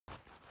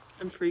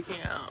I'm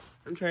freaking out.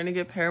 I'm trying to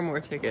get Paramore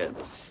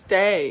tickets.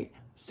 Stay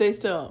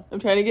still. I'm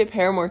trying to get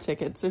Paramore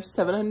tickets. There's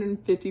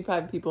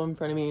 755 people in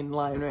front of me in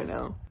line right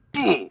now.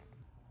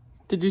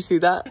 Did you see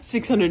that?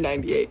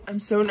 698. I'm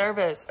so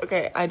nervous.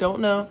 Okay, I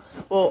don't know.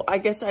 Well, I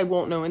guess I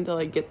won't know until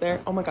I get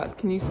there. Oh my God,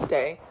 can you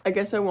stay? I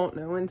guess I won't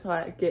know until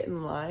I get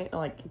in line,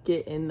 like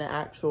get in the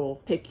actual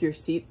pick your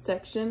seat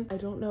section. I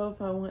don't know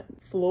if I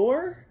want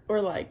floor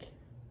or like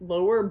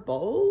lower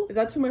bowl. Is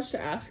that too much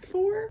to ask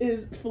for?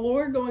 Is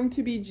floor going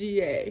to be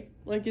GA?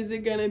 Like, is it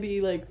gonna be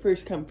like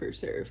first come,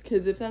 first serve?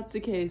 Because if that's the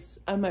case,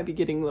 I might be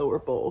getting lower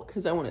bowl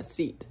because I want a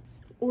seat.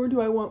 Or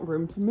do I want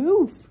room to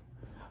move?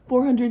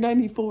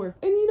 494.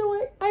 And you know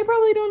what? I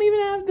probably don't even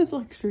have this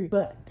luxury.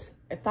 But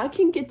if I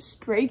can get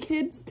Stray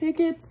Kids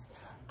tickets,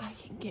 I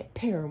can get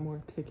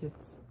Paramore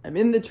tickets. I'm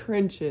in the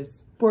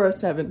trenches.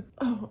 407.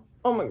 Oh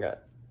my God.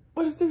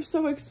 What if they're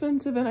so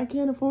expensive and I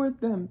can't afford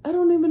them? I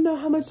don't even know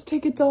how much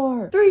tickets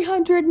are.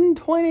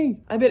 320.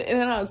 I've been in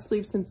and out of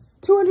sleep since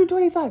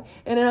 225.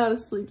 In and out of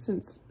sleep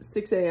since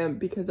 6 a.m.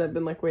 because I've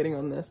been like waiting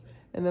on this.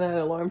 And then I had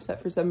an alarm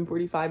set for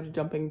 7:45 to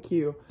jump in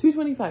queue.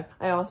 225.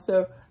 I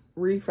also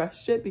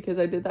refreshed it because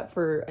I did that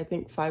for I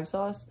think 5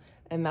 sauce,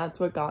 and that's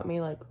what got me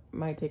like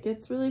my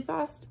tickets really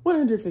fast.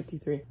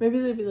 153.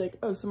 Maybe they'd be like,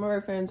 oh, some of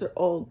our fans are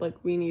old, like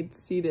we need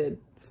seated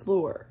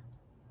floor.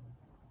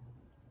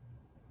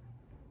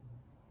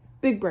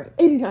 Big brain.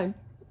 89.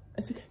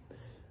 That's okay.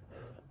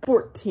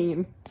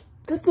 14.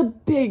 That's a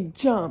big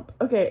jump.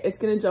 Okay, it's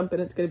gonna jump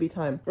and it's gonna be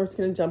time, or it's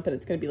gonna jump and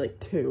it's gonna be like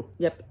 2.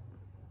 Yep.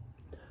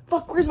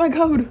 Fuck, where's my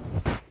code?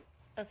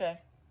 Okay.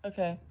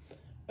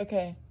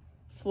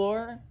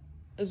 Floor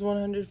is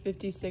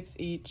 156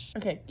 each.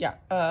 Okay,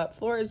 yeah.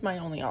 Floor is my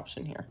only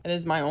option here. It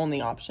is my only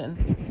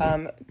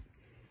option.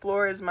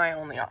 Floor is my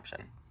only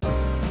option.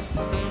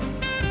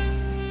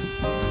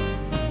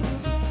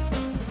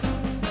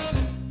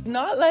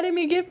 Not letting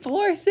me get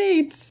floor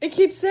seats. It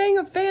keeps saying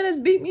a fan has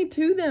beat me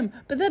to them,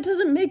 but that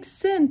doesn't make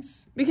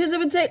sense because it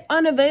would say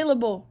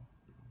unavailable.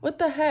 What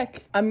the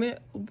heck?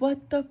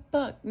 What the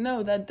fuck?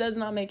 No, that does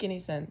not make any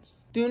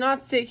sense. Do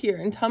not sit here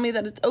and tell me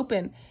that it's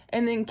open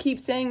and then keep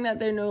saying that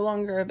they're no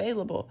longer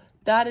available.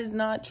 That is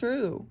not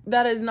true.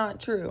 That is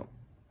not true.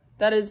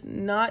 That is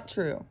not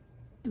true.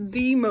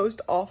 The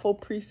most awful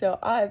pre-sale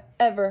I've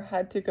ever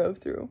had to go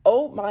through.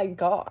 Oh my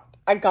God.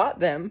 I got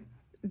them.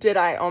 Did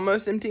I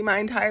almost empty my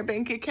entire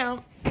bank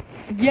account?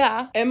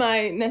 Yeah. Am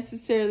I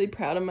necessarily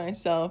proud of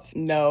myself?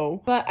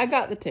 No. But I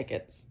got the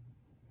tickets.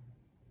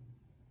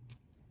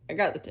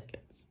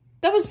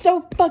 That was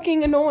so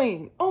fucking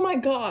annoying. Oh my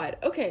God.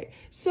 Okay,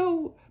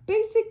 so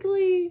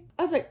basically,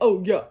 I was like,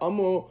 oh yeah, I'm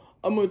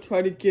gonna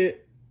try to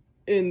get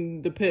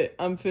in the pit.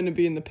 I'm finna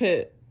be in the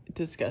pit.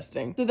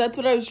 Disgusting. So that's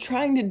what I was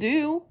trying to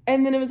do.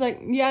 And then it was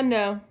like, yeah,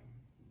 no.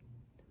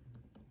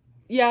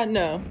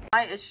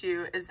 My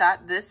issue is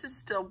that this is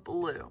still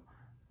blue.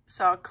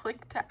 So I'll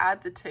click to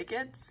add the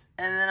tickets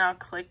and then I'll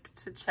click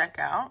to check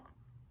out.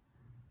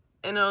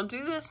 And it'll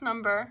do this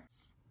number.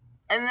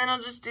 And then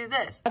I'll just do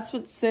this. That's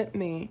what sent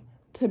me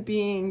to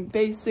being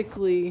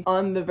basically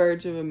on the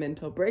verge of a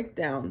mental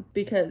breakdown.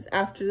 Because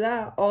after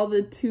that, all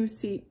the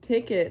 2-seat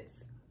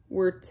tickets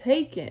were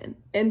taken.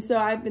 And so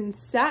I've been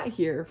sat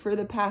here for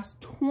the past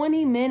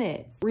 20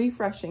 minutes,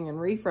 refreshing,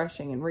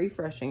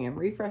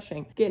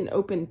 getting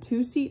open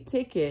 2-seat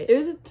ticket. It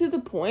was to the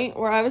point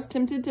where I was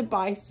tempted to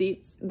buy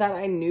seats that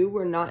I knew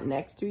were not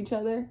next to each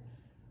other,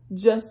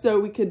 just so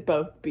we could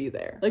both be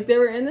there. Like they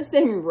were in the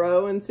same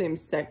row and same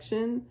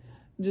section,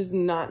 just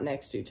not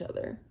next to each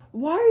other.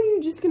 Why are you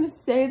just gonna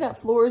say that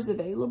floor is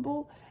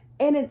available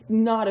and it's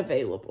not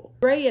available?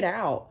 Gray it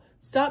out.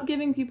 Stop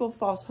giving people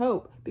false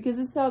hope because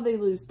this is how they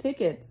lose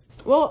tickets.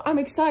 Well, I'm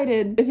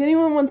excited. If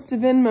anyone wants to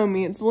Venmo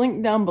me, it's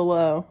linked down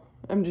below.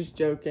 I'm just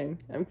joking.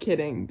 I'm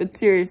kidding. But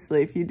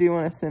seriously, if you do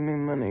want to send me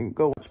money,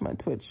 go watch my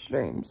Twitch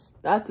streams.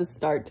 That's a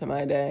start to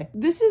my day.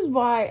 This is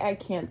why I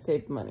can't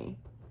save money.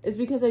 It's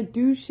because I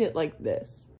do shit like this.